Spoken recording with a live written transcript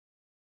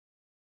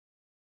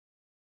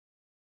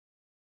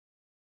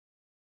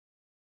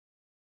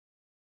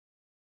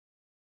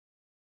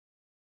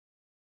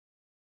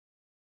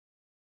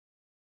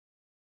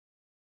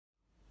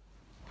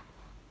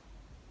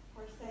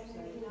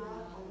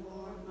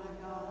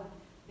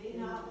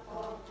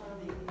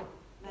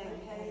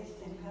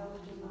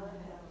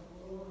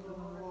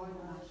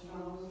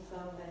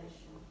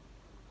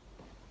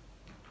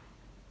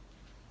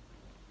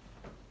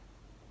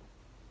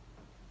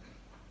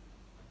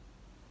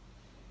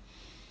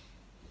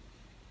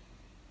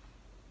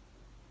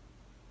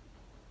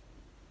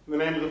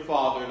name of the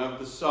Father, and of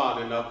the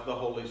Son, and of the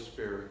Holy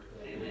Spirit.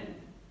 Amen.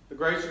 The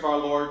grace of our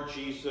Lord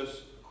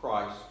Jesus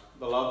Christ,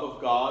 the love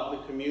of God,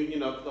 the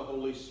communion of the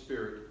Holy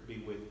Spirit be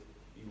with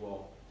you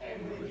all.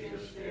 And with your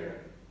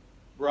spirit.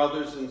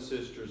 Brothers and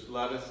sisters,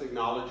 let us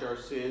acknowledge our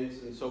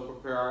sins and so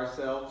prepare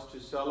ourselves to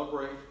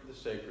celebrate the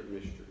sacred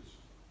mysteries.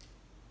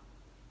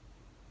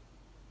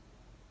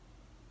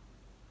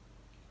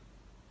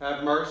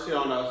 Have mercy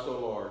on us, O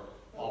Lord.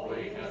 For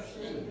we have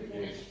sinned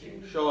against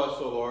you. Show us,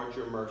 O Lord,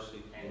 your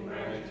mercy. And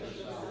grant us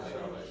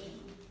salvation.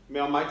 May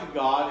Almighty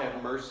God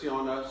have mercy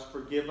on us,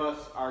 forgive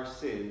us our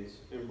sins,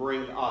 and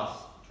bring us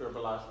to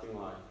everlasting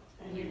life.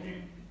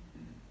 Amen.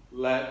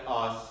 Let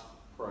us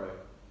pray.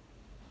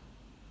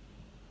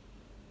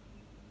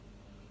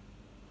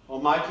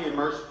 Almighty and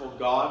merciful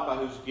God,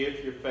 by whose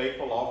gift your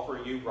faithful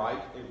offer you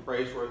right and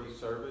praiseworthy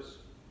service,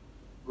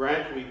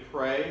 grant, we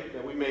pray,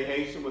 that we may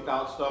hasten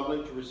without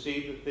stumbling to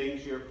receive the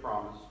things you have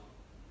promised.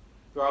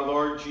 Through our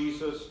Lord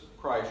Jesus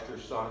Christ, your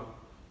Son,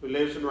 who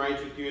lives and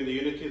reigns with you in the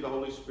unity of the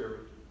Holy Spirit,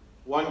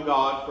 one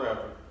God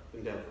forever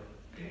and ever.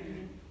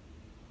 Amen.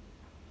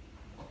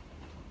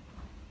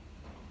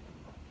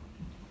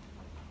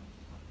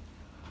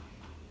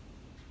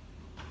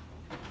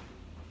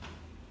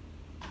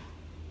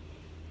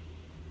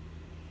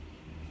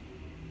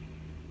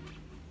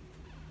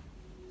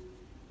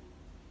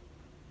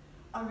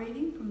 A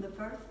reading from the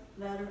first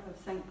letter of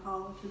St.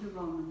 Paul to the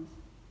Romans.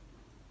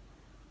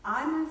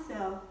 I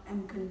myself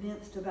am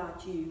convinced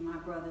about you, my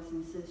brothers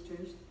and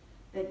sisters,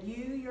 that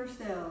you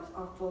yourselves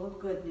are full of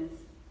goodness,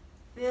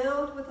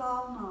 filled with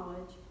all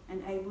knowledge,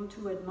 and able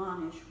to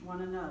admonish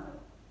one another.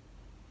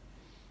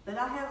 But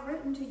I have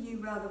written to you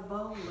rather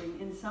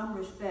boldly in some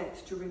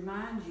respects to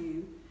remind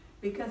you,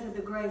 because of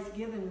the grace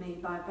given me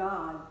by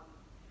God,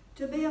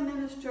 to be a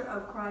minister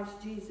of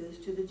Christ Jesus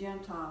to the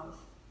Gentiles,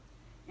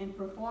 in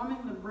performing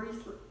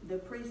the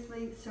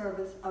priestly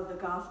service of the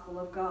gospel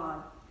of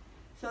God,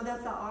 so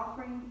that the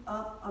offering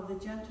up of the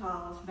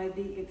Gentiles may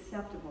be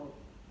acceptable,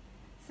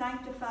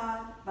 sanctified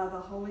by the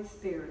Holy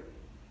Spirit.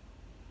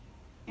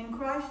 In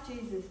Christ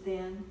Jesus,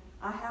 then,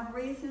 I have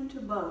reason to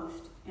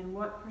boast in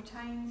what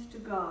pertains to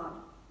God,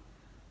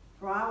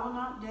 for I will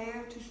not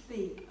dare to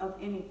speak of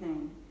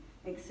anything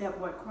except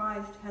what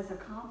Christ has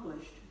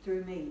accomplished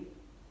through me,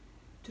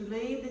 to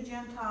lead the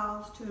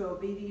Gentiles to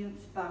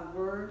obedience by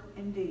word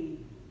and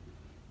deed,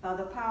 by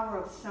the power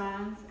of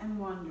signs and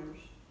wonders,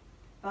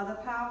 by the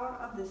power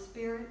of the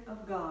Spirit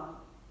of God,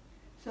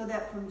 so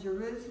that from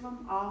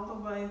Jerusalem all the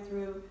way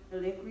through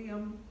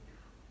Illyricum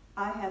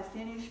I have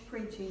finished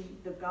preaching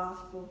the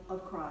gospel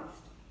of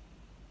Christ.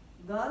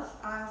 Thus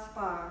I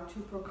aspire to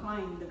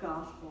proclaim the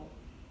gospel,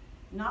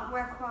 not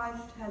where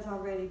Christ has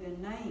already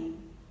been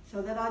named,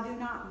 so that I do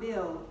not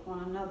build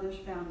on another's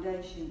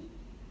foundation,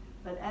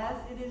 but as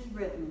it is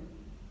written,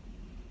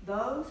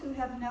 those who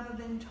have never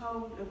been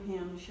told of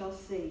him shall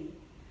see,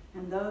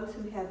 and those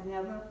who have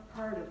never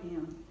heard of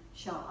him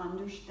shall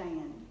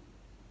understand.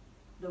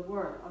 The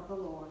word of the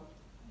Lord.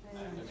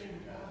 Thanks be to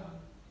God.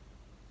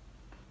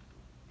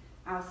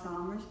 Our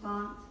psalm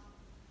response.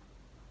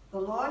 The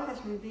Lord has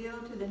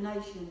revealed to the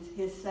nations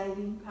his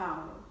saving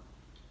power.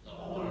 The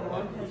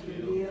Lord has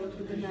revealed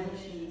to the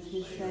nations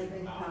his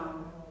saving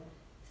power.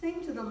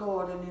 Sing to the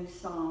Lord a new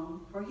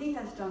song, for he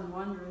has done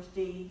wondrous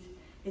deeds.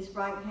 His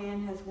right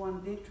hand has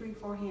won victory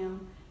for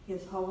him,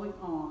 his holy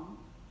arm.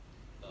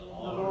 The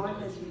Lord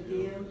has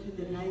revealed to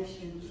the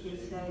nations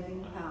his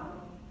saving power.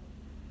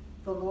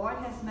 The Lord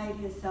has made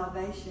his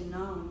salvation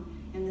known.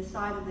 In the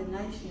sight of the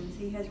nations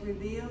he has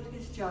revealed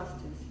his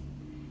justice.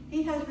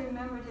 He has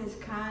remembered his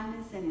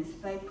kindness and his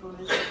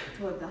faithfulness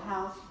toward the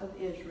house of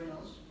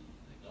Israel.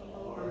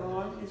 The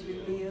Lord has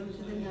revealed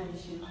to the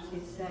nations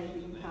his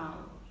saving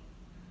power.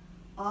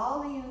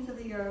 All the ends of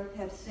the earth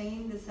have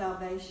seen the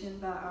salvation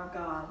by our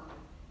God.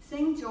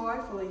 Sing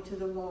joyfully to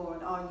the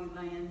Lord, all you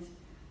lands.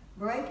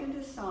 Break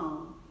into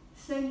song.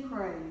 Sing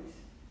praise.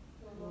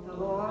 The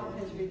Lord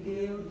has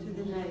revealed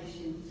to the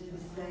nations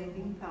his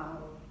saving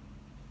power.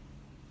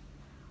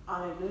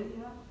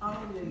 Alleluia,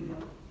 alleluia.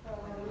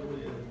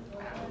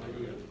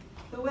 Hallelujah.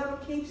 Whoever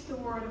keeps the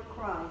word of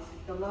Christ,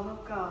 the love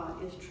of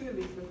God, is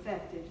truly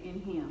perfected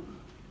in him.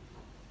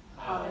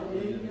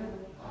 Alleluia,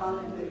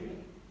 alleluia.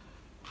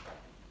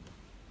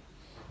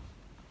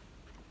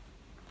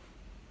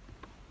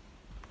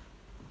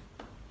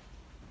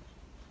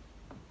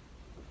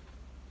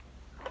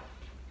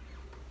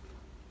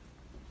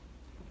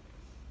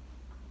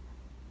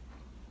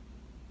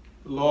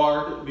 The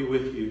Lord be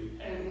with you.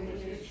 And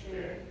with your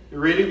spirit. A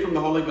reading from the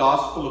Holy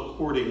Gospel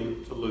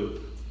according to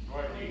Luke.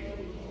 Lord, be with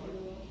you,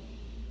 Lord.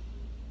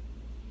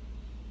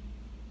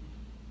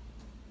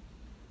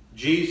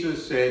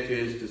 Jesus said to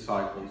his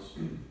disciples,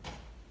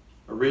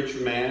 a rich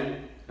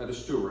man had a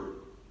steward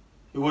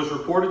who was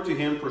reported to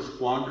him for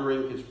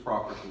squandering his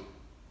property.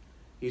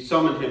 He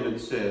summoned him and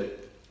said,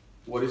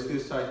 what is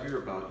this I hear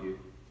about you?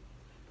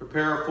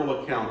 Prepare a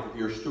full account of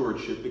your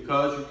stewardship,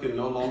 because you can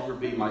no longer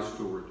be my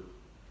steward.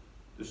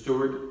 The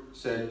steward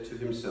said to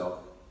himself,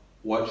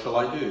 what shall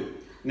I do,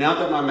 now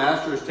that my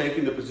master is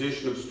taking the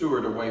position of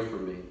steward away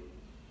from me?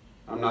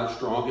 I'm not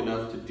strong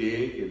enough to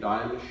dig, and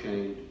I am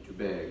ashamed to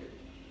beg.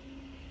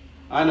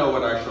 I know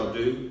what I shall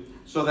do,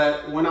 so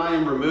that when I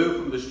am removed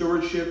from the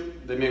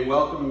stewardship, they may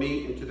welcome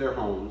me into their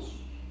homes.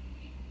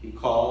 He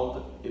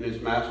called in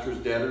his master's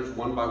debtors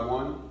one by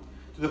one.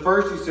 To the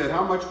first he said,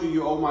 How much do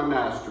you owe my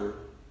master?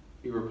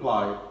 He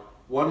replied,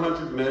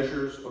 100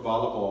 measures of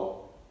olive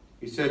oil.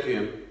 He said to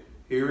him,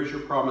 Here is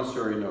your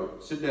promissory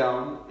note. Sit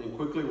down and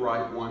quickly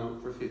write one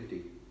for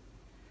 50.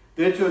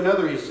 Then to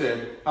another he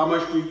said, How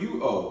much do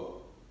you owe?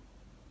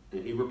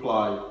 And he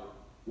replied,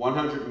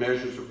 100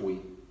 measures of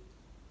wheat.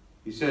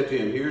 He said to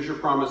him, Here's your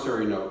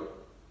promissory note.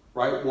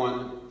 Write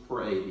one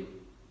for 80.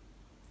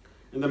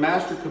 And the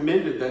master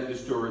commended that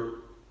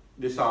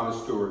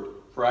dishonest steward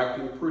for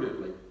acting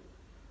prudently.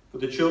 For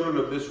the children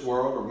of this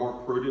world are more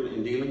prudent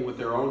in dealing with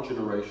their own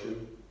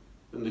generation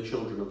than the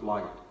children of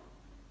light.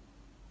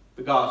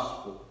 The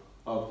Gospel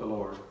of the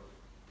Lord.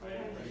 Praise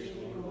to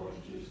you, Lord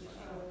Jesus Christ.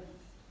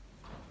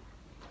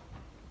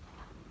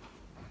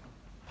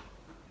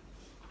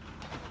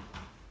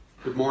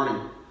 Good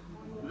morning.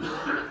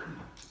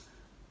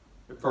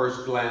 At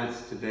first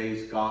glance,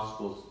 today's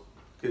Gospels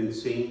can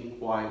seem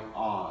quite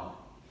odd.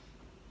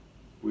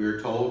 We are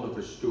told of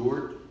a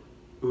steward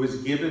who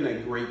is given a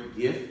great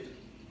gift,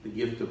 the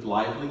gift of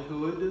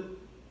livelihood,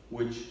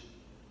 which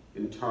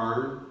in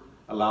turn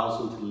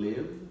allows him to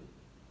live.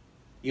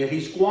 Yet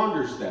he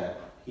squanders that.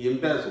 He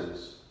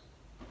embezzles.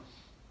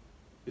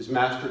 His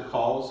master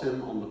calls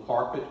him on the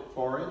carpet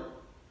for it.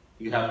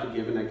 You have to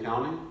give an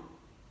accounting.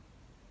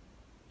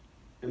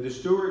 And the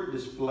steward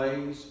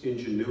displays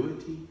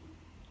ingenuity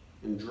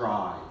and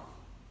drive.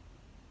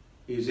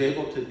 He is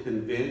able to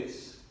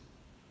convince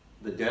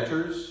the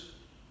debtors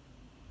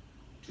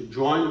to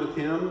join with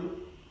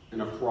him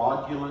in a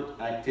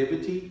fraudulent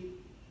activity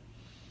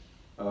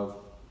of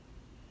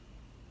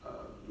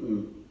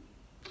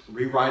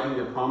rewriting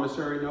their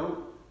promissory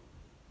note.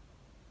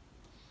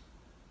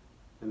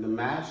 And the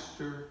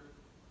master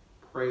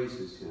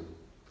praises him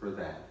for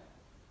that.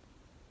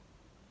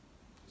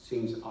 It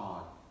seems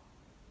odd.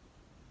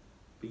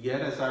 But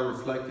yet, as I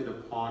reflected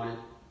upon it,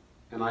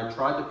 and I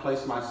tried to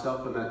place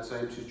myself in that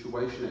same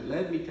situation, it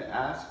led me to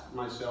ask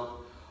myself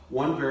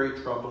one very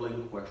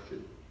troubling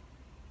question.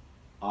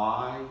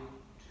 I,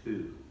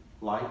 too,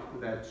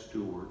 like that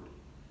steward,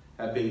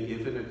 have been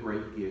given a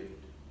great gift,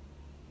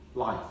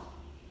 life.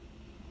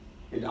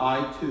 And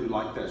I, too,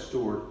 like that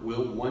steward,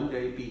 will one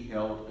day be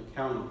held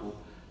accountable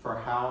for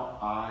how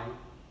I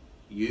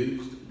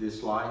used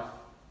this life.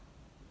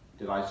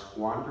 Did I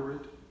squander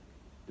it?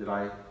 Did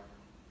I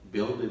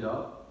build it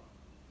up?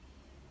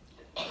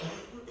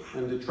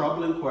 And the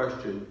troubling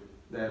question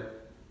that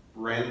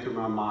ran through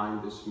my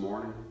mind this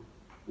morning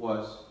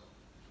was,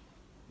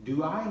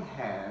 do I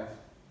have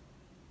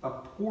a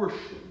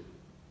portion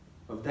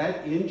of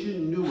that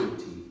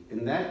ingenuity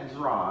and that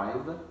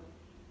drive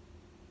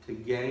to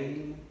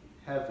gain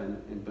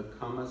heaven and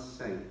become a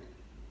saint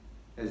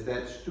as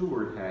that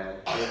steward had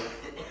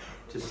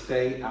to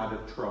stay out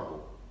of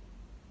trouble,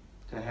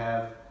 to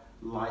have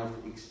life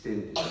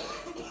extended?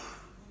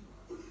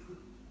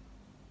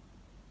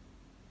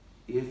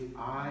 If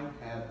I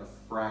had a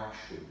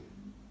fraction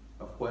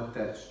of what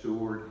that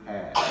steward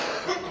had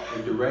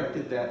and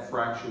directed that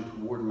fraction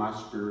toward my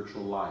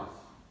spiritual life,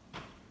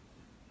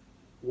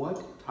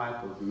 what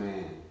type of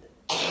man,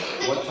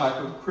 what type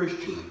of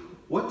Christian,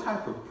 what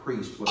type of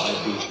priest would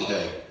I be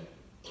today?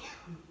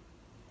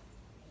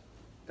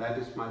 That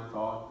is my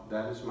thought.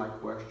 That is my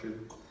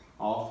question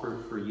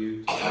offered for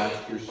you to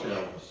ask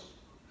yourselves.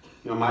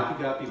 Now,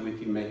 mighty God be with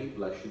you. May he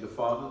bless you. The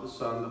Father, the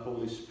Son, the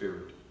Holy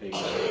Spirit.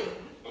 Amen.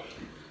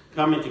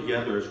 Coming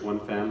together as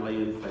one family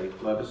in faith,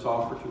 let us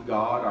offer to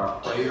God our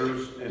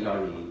prayers and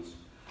our needs.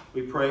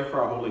 We pray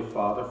for our Holy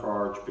Father, for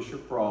our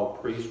Archbishop, for all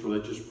priests,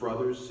 religious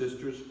brothers,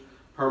 sisters,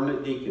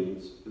 permanent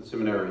deacons, and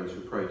seminarians who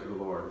pray to the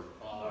Lord.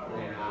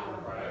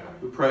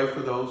 We pray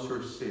for those who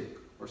are sick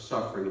or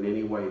suffering in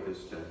any way this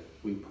day.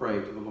 We pray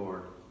to the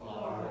Lord.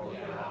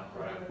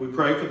 We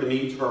pray for the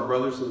needs of our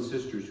brothers and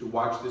sisters who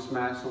watch this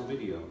Mass on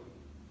video.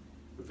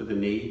 And for the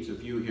needs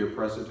of you here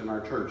present in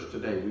our church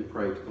today, we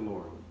pray to the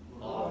Lord.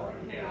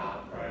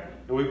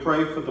 And we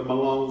pray for the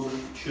Malone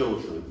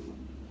children,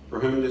 for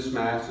whom this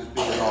Mass is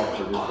being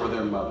offered, and for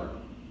their mother.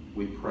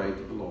 We pray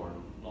to the Lord.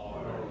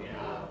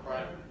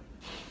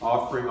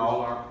 Offering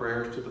all our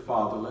prayers to the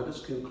Father, let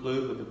us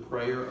conclude with a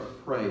prayer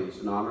of praise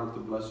in honor of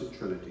the Blessed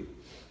Trinity.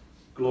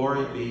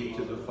 Glory be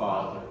to the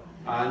Father,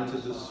 and to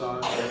the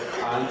Son,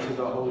 and to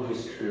the Holy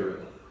Spirit,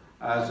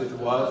 as it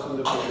was in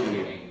the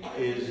beginning,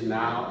 is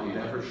now, and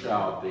ever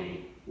shall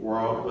be,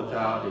 world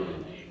without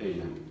end.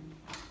 Amen.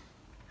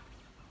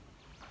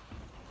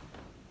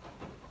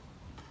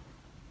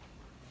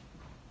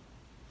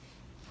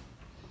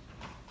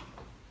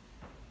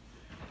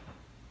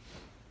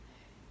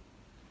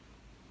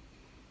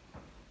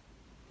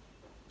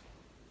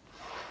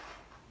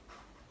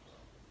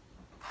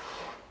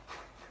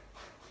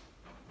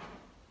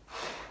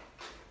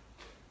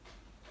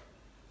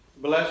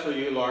 Blessed are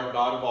you, Lord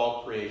God of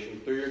all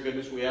creation. Through your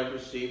goodness we have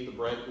received the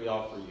bread we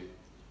offer you.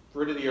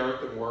 Fruit of the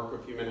earth and work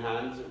of human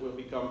hands, it will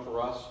become for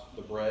us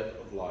the bread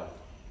of life.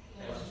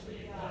 Thanks be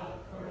to God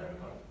forever.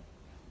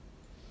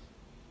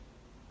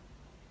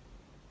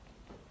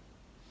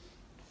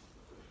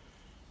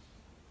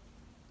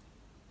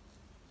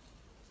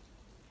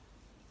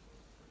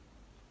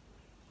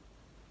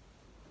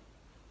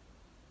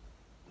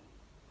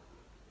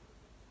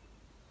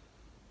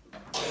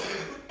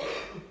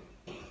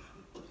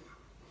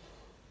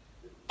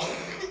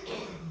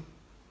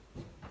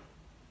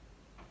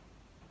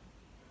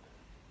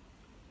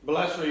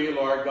 Blessed are you,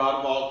 Lord, God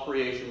of all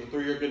creation.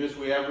 Through your goodness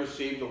we have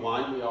received the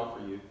wine we offer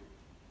you.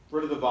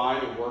 Fruit of the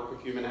vine and work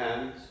of human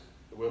hands,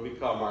 it will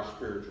become our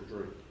spiritual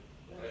drink.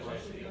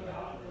 Thanks be to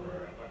God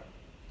forever.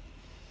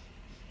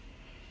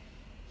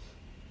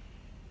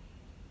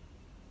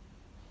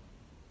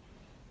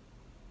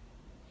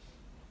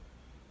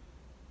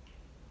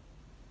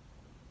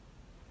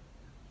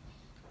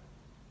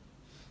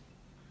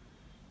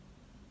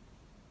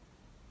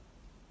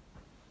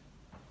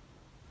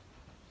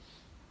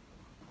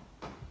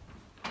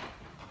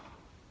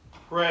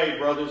 Pray,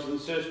 brothers and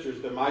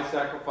sisters, that my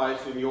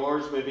sacrifice and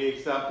yours may be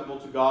acceptable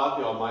to God,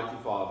 the Almighty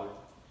Father.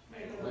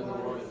 May the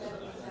Lord accept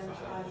the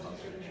sacrifice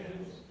of your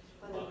hands,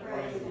 for the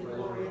praise and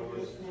glory of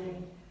his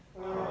name,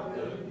 for our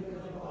good and good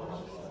of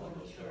all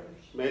the church.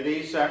 May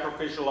these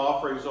sacrificial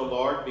offerings, O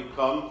Lord,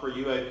 become for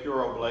you a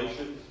pure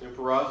oblation, and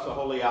for us a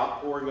holy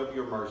outpouring of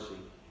your mercy.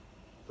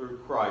 Through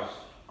Christ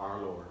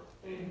our Lord.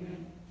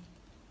 Amen.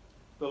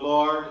 The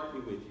Lord be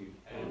with you.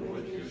 And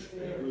with your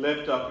spirit.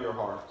 Lift up your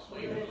hearts.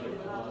 We lift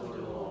it up to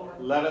the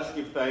Lord. Let us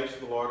give thanks to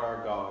the Lord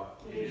our God.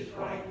 It is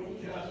right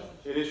and just.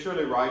 It is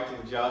surely right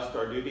and just,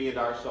 our duty and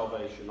our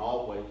salvation,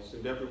 always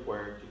and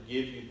everywhere, to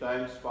give you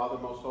thanks, Father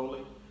most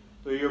holy,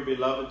 through your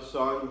beloved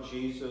Son,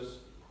 Jesus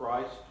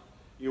Christ,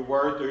 your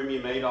word through whom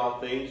you made all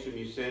things, whom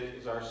you sent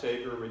as our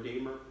Savior and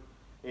Redeemer,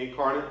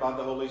 incarnate by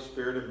the Holy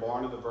Spirit and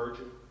born of the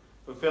Virgin.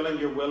 Fulfilling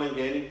your will and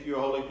gaining for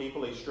your holy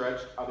people, he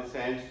stretched out his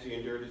hands as he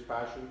endured his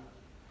passion,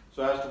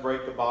 so as to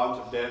break the bonds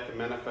of death and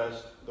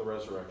manifest the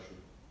resurrection.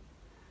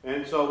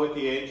 And so with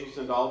the angels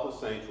and all the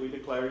saints, we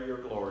declare your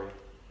glory,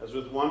 as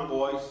with one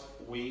voice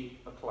we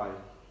acclaim.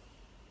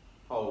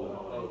 Holy,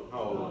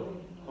 holy,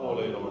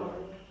 holy Lord,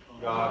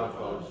 God of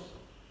hosts,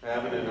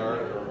 heaven and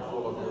earth are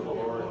full of your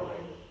glory.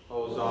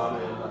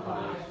 Hosanna in the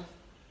highest.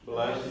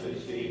 Blessed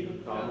is he who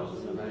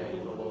comes in the name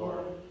of the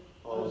Lord.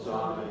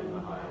 Hosanna in the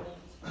highest.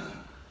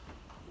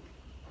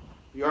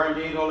 You are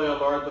indeed holy, O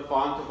Lord, the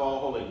font of all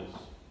holiness.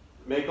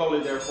 Make holy,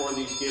 therefore,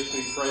 these gifts,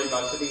 we pray,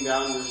 by sending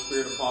down your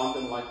Spirit upon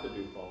them like the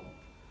dewfall,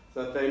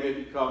 so that they may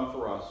become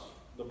for us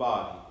the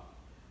body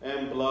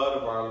and blood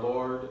of our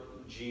Lord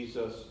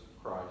Jesus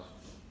Christ.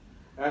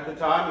 At the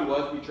time he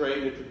was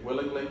betrayed and entered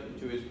willingly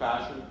into his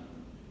passion,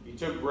 he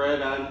took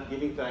bread and,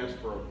 giving thanks,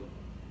 broke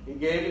it, and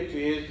gave it to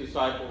his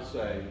disciples,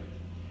 saying,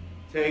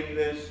 Take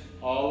this,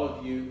 all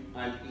of you,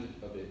 and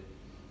eat of it,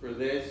 for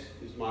this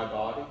is my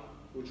body,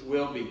 which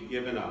will be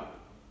given up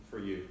for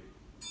you.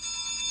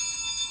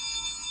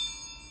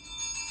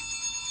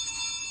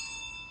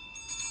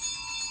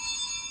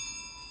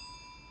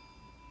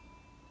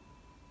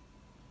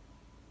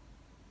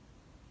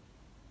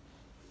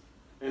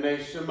 In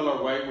a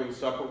similar way, when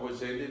supper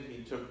was ended,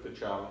 he took the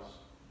chalice.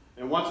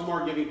 And once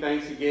more giving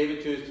thanks, he gave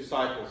it to his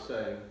disciples,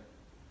 saying,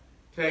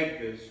 Take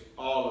this,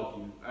 all of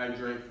you, and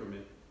drink from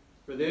it.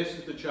 For this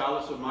is the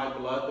chalice of my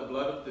blood, the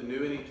blood of the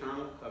new and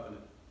eternal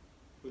covenant,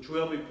 which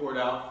will be poured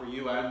out for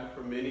you and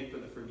for many for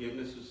the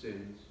forgiveness of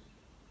sins.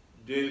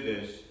 Do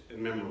this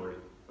in memory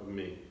of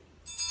me.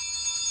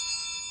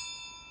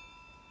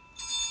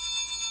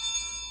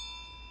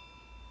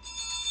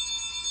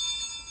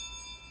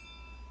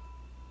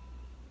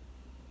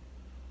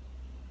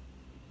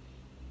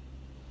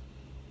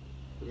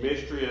 The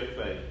mystery of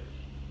faith.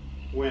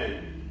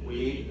 When we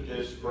eat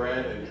this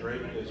bread and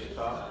drink this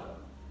cup,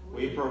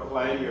 we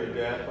proclaim your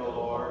death, O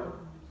Lord,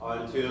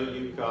 until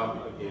you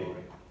come again.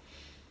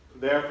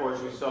 Therefore,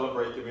 as we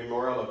celebrate the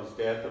memorial of his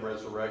death and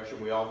resurrection,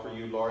 we offer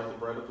you, Lord, the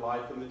bread of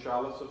life and the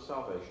chalice of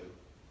salvation,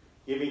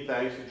 giving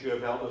thanks that you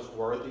have held us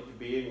worthy to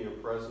be in your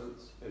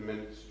presence and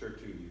minister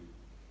to you.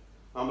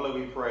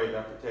 Humbly we pray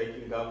that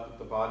partaking of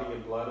the body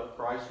and blood of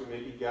Christ, we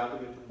may be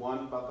gathered into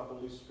one by the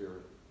Holy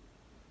Spirit.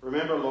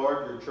 Remember,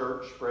 Lord, your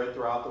church spread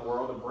throughout the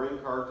world, and bring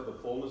her to the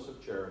fullness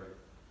of charity,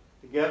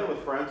 together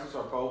with Francis,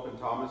 our Pope, and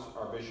Thomas,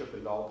 our Bishop,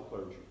 and all the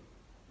clergy.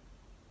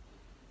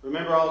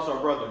 Remember also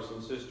our brothers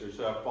and sisters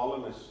who have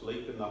fallen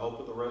asleep in the hope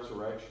of the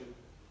resurrection,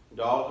 and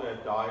all who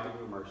have died in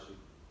your mercy.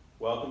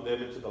 Welcome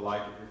them into the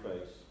light of your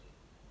face.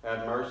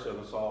 Have mercy on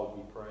us all,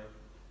 we pray,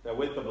 that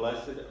with the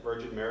Blessed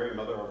Virgin Mary,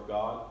 Mother of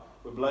God,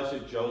 with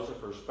blessed Joseph,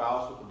 her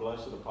spouse, with the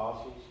blessed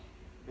apostles,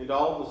 and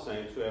all the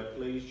saints who have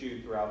pleased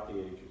you throughout the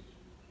ages,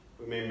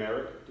 we may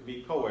merit to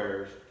be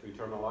co-heirs to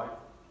eternal life.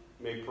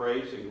 We may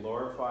praise and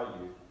glorify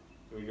you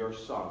through your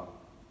Son,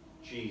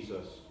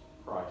 Jesus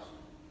Christ.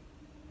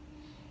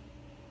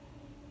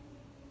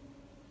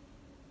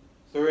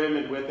 Through him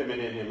and with him and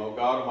in him, O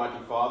God,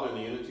 Almighty Father, in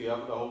the unity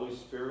of the Holy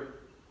Spirit,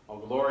 all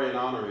glory and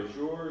honor is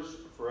yours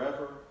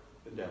forever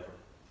and ever.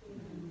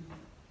 Amen.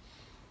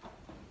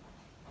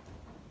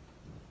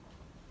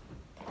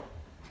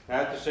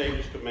 At the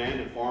Savior's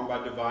command, informed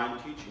by divine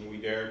teaching, we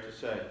dare to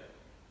say,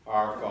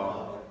 Our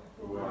Father,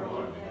 who art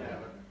in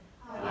heaven,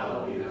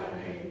 hallowed be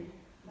thy name.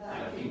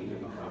 Thy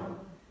kingdom come,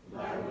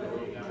 thy will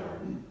be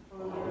done,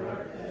 on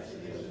earth as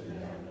it is in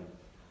heaven.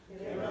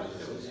 Give us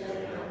this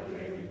day our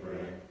daily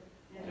bread,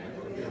 and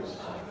forgive us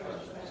our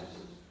trespasses,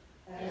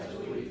 as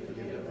we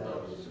forgive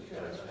those who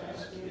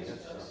trespass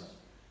against us.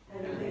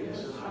 And lead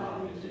us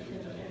not into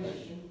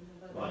temptation,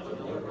 but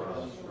deliver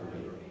us from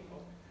evil.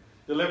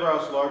 Deliver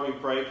us, Lord, we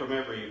pray, from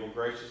every evil.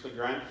 Graciously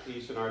grant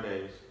peace in our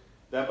days,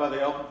 that by the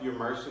help of your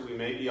mercy we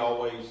may be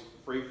always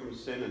free from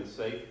sin and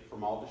safe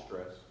from all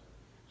distress.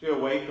 So we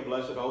await the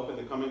blessed hope in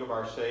the coming of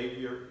our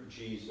Savior,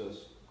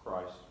 Jesus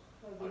Christ.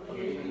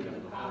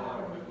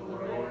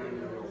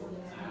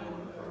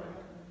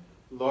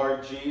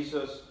 Lord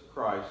Jesus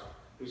Christ,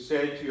 who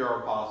said to your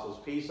apostles,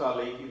 Peace I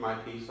leave you, my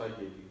peace I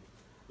give you.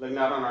 Look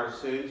not on our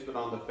sins, but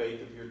on the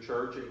faith of your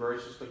church, and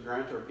graciously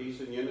grant our peace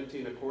and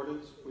unity in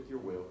accordance with your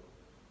will,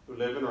 who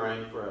live and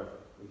reign forever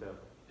and ever.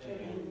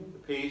 Amen.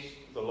 The peace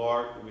of the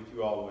Lord be with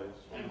you always.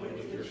 And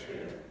with your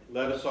spirit.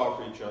 Let us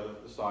offer each other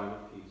the sign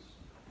of peace.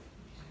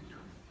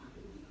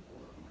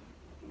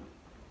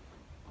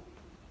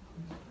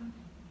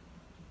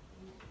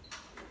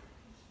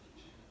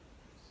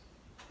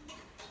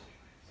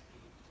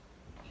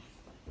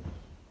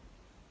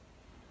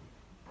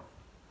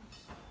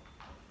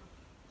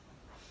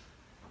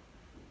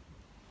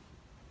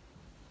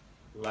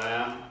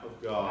 Lamb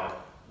of God,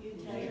 you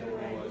take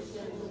away the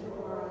sins of the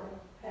world,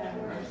 have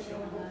mercy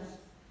on us.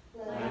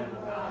 Lamb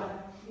of God,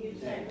 you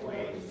take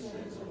away the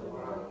sins of the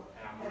world,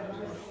 have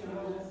mercy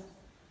on us.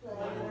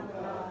 Lamb of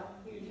God,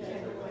 you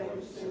take away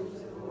the sins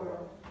of the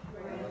world,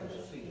 grant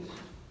us peace.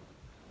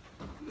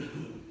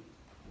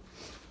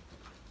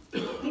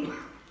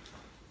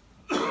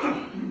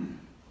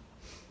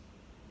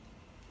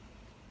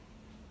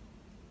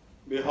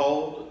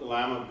 Behold the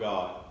Lamb of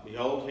God.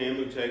 Behold him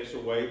who takes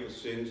away the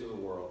sins of the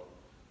world.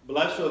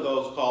 Blessed are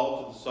those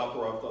called to the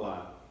supper of the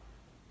Lamb.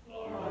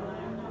 Lord, I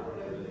am not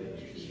worthy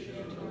that you should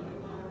enter into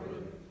my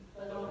room,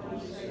 but only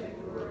say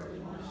the word,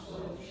 and my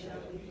soul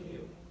shall be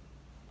healed.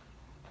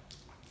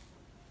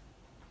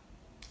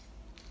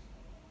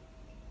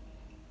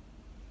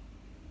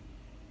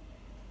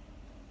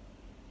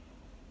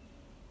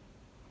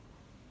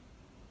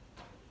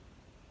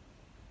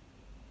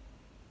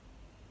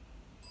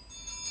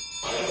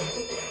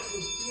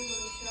 You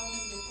will show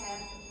me the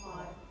path of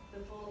life, the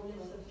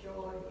fullness of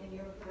joy in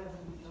your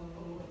presence, O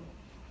Lord.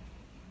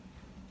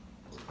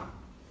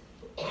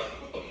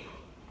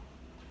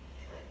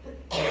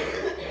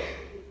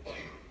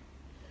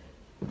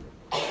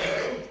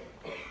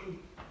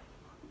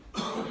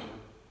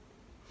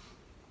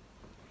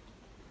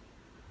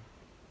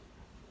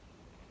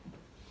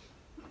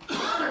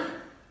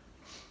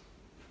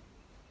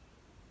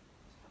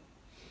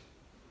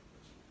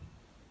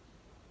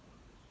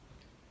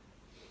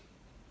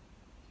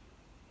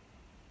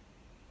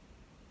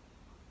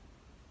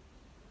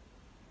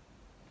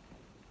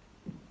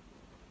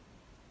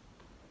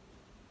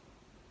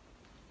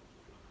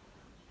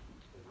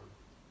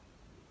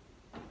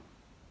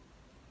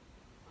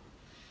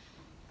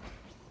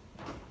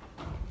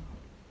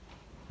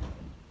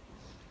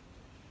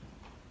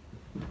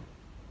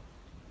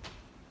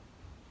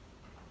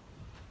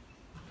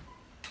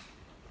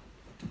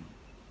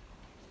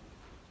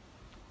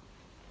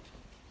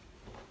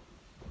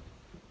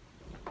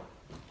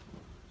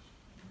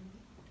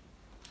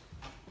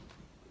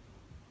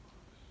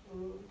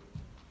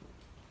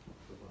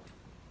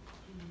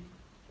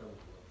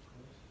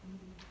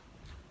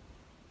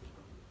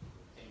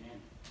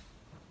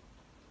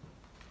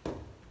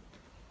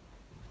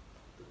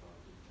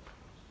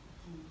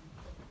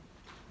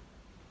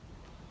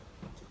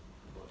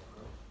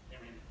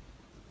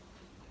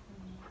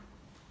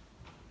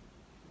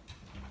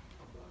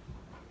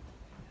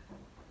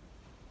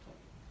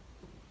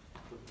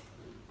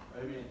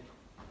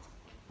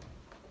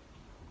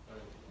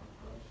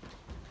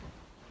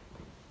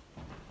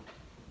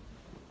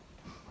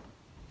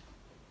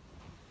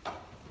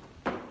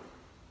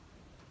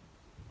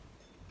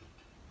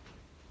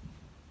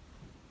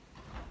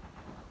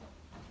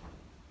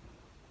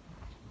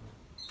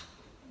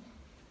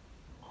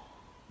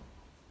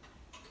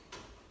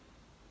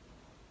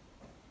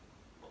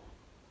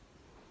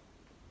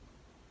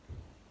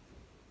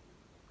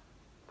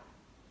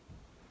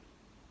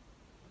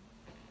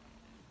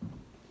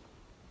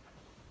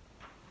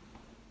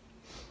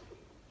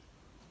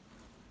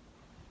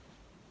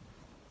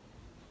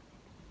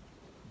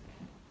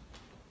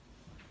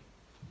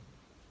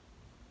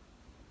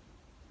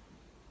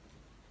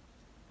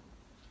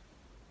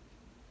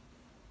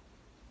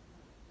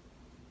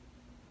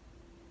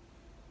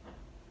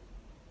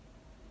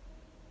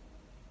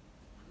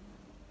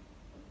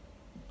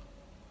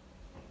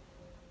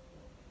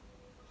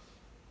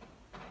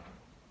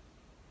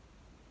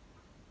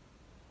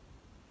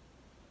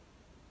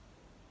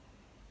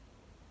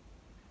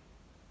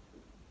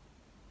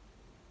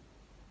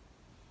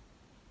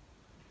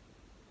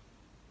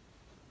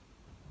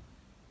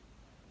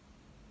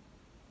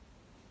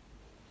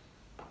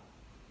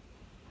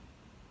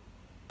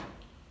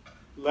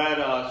 Let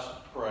us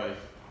pray.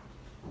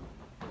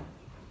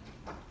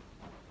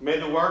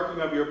 May the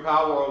working of your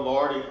power, O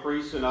Lord,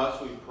 increase in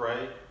us, we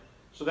pray,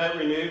 so that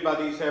renewed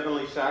by these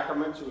heavenly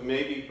sacraments, we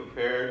may be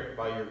prepared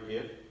by your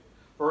gift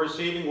for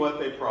receiving what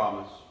they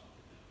promise.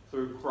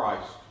 Through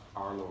Christ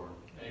our Lord.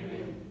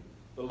 Amen.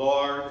 The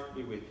Lord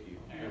be with you.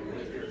 And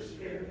with your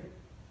spirit.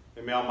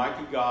 And may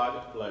Almighty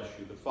God bless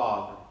you, the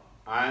Father,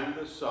 and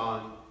the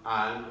Son,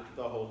 and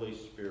the Holy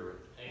Spirit.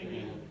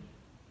 Amen.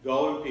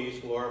 Go in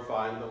peace,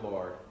 glorifying the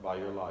Lord by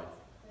your life.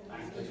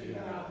 Thanks be to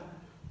God.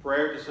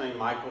 Prayer to Saint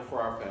Michael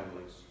for our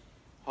families.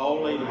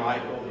 Holy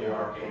Michael, the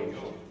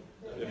Archangel,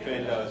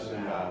 defend us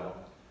in battle.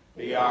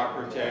 Be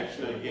our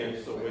protection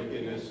against the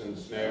wickedness and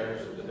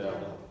snares of the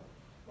devil.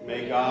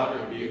 May God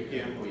rebuke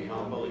him, we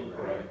humbly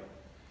pray.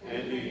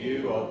 And to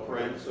you, O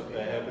Prince of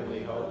the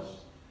heavenly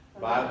host,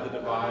 by the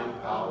divine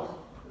power,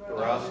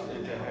 thrust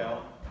into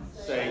hell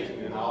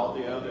Satan and all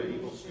the other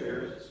evil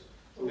spirits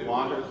who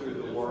wander through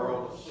the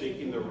world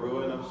seeking the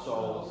ruin of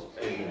souls.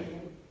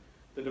 Amen.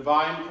 The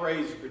divine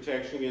praise and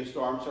protection against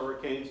storms,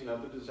 hurricanes, and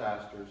other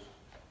disasters.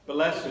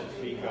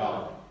 Blessed be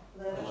God.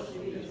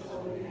 Blessed be his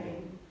holy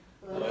name.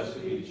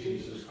 Blessed be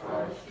Jesus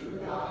Christ,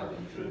 true God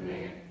and true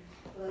man.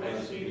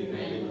 Blessed be the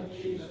name of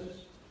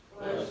Jesus.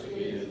 Blessed be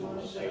his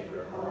most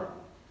sacred heart.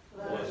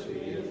 Blessed be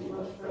his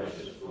most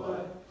precious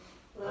blood.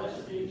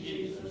 Blessed be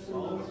Jesus, the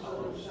most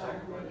holy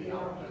sacrament of the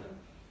altar.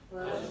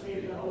 Blessed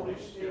be the Holy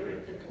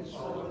Spirit, the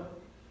Consoler.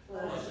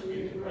 Blessed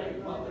be the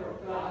great Mother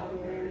of God,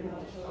 Mary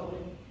most holy.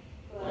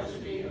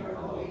 Blessed be her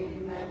holy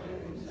and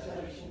immaculate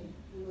conception.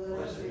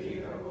 Blessed be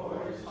her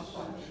glorious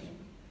assumption.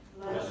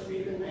 Blessed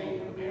be the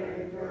name of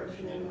Mary,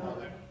 Virgin and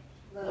Mother.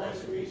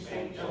 Blessed be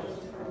Saint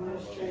Joseph, her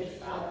most chaste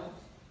spouse.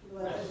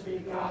 Blessed be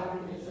God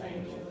in his